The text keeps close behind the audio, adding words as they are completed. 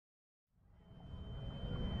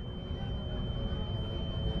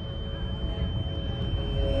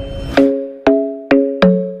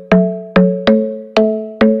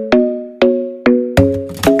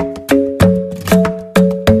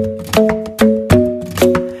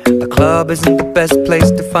club isn't the best place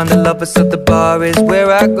to find a lover, so the bar is where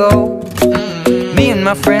I go. Me and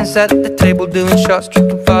my friends sat at the table doing shots,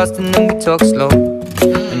 tripping fast, and then we talk slow.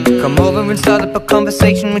 And you come over and start up a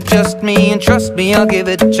conversation with just me, and trust me, I'll give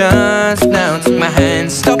it a chance. Now take my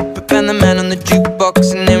hand, stop it, and the man on the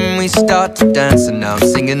jukebox, and then we start to dance. And now I'm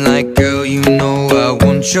singing like, girl, you know I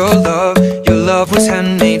want your love. Your love was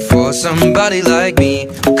handmade for somebody like me.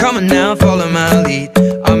 Come on now, follow my lead.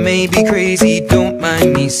 I may be crazy, don't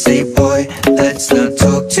mind me. Say, boy, let's not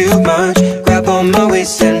talk too much. Grab on my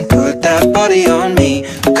waist and put that body on me.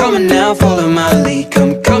 Come on now, follow my lead.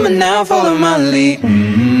 Come on now, follow my lead.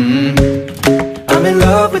 I'm in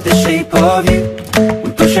love with the shape of you.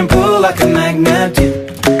 We push and pull like a magnet do.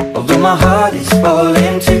 Although my heart is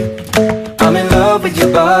falling too, I'm in love with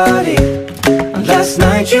your body. And last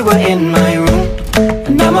night you were in my room,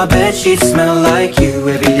 and now my bedsheets smell like you.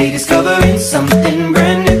 Every day discovering something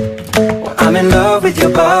brand new. Well, I'm in love with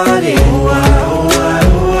your body.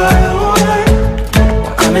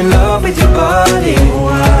 I'm in love with your body.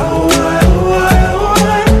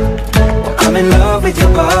 I'm in love with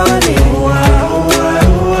your body.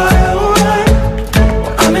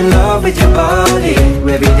 I'm in love with your body.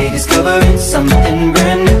 Every day discovering something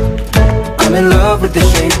brand new. I'm in love with the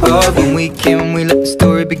shape of you. When we came, we let the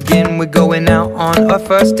story begin. We're going out on our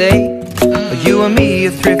first date. You and me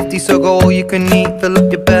are thrifty, so go all you can eat. Fill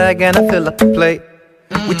up your bag and I fill up the plate.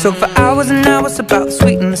 We talk for hours and hours about the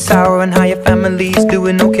sweet and the sour, and how your family's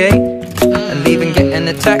doing okay. And leaving, getting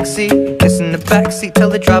a taxi, kissing the backseat, tell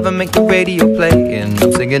the driver make the radio play. And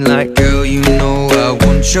I'm singing like, girl, you know I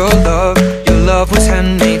want your love. Your love was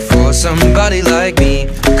handmade for somebody like me.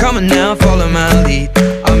 Come on now, follow my lead.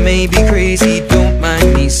 I may be crazy, don't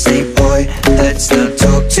mind me. Say, boy, let's not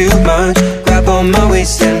talk too much. Grab on my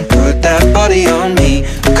waist and put that body on me.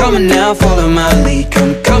 Come on now, follow my lead.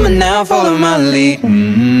 Come on now, follow my lead.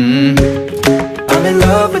 I'm in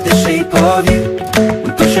love with the shape of you.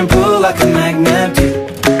 We push and pull like a magnet do.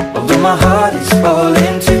 Although my heart is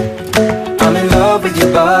falling too, I'm in love with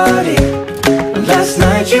your body. Last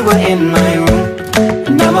night you were in my room,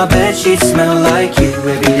 and now my bedsheets smell like you.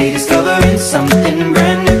 Every day discovering something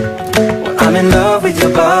brand new. Well, I'm in love with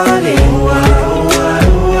your body.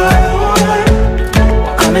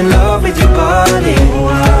 I'm in love with your body.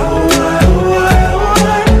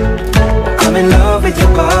 I'm in love with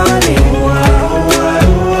your body.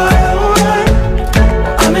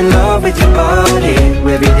 I'm in love with your body.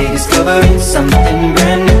 Every day discovering something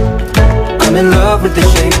brand new. I'm in love with the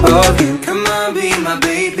shape of you. Come on, be my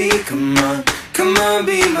baby, come on. Come on,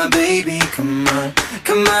 be my baby, come on.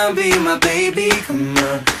 Come on, be my baby, come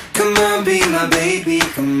on. Come on, be my baby,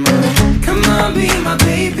 come on. Come on, be my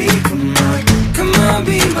baby, come on. Come on,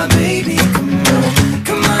 be my baby, come on.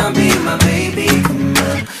 Come on, be my baby, come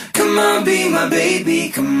on. Come on, be my baby,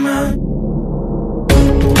 come on.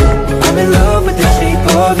 I'm in love with the shape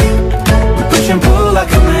of you. We push and pull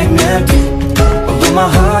like a magnet do. Although my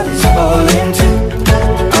heart is falling too,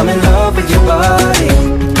 I'm in love with your body.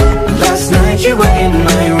 Last night you were in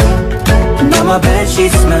my room, and now my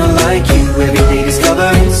bedsheets smell like you. Every day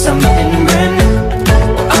discovering something brand new.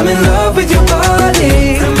 I'm in love with your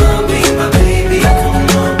body. Come on, be my baby, come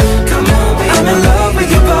on. Come on, be I'm in love with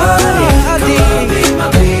your body. Come on, be my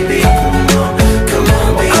baby, come on. Come on,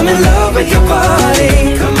 be I'm in love with your body.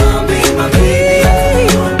 Come on, be my baby,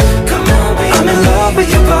 come on. Come on, be I'm in love with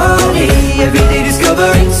your body. Every day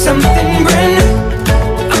discovering something brand new.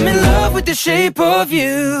 I'm in love with the shape of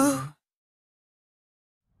you.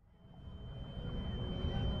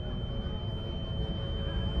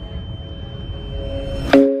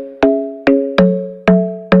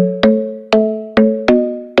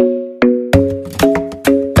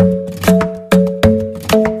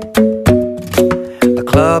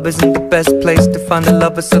 Club isn't the best place to find a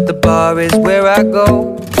lover, so the bar is where I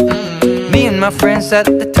go. Me and my friends sat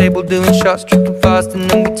at the table doing shots, tripping fast, and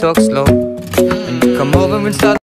then we talk slow. And you come over and start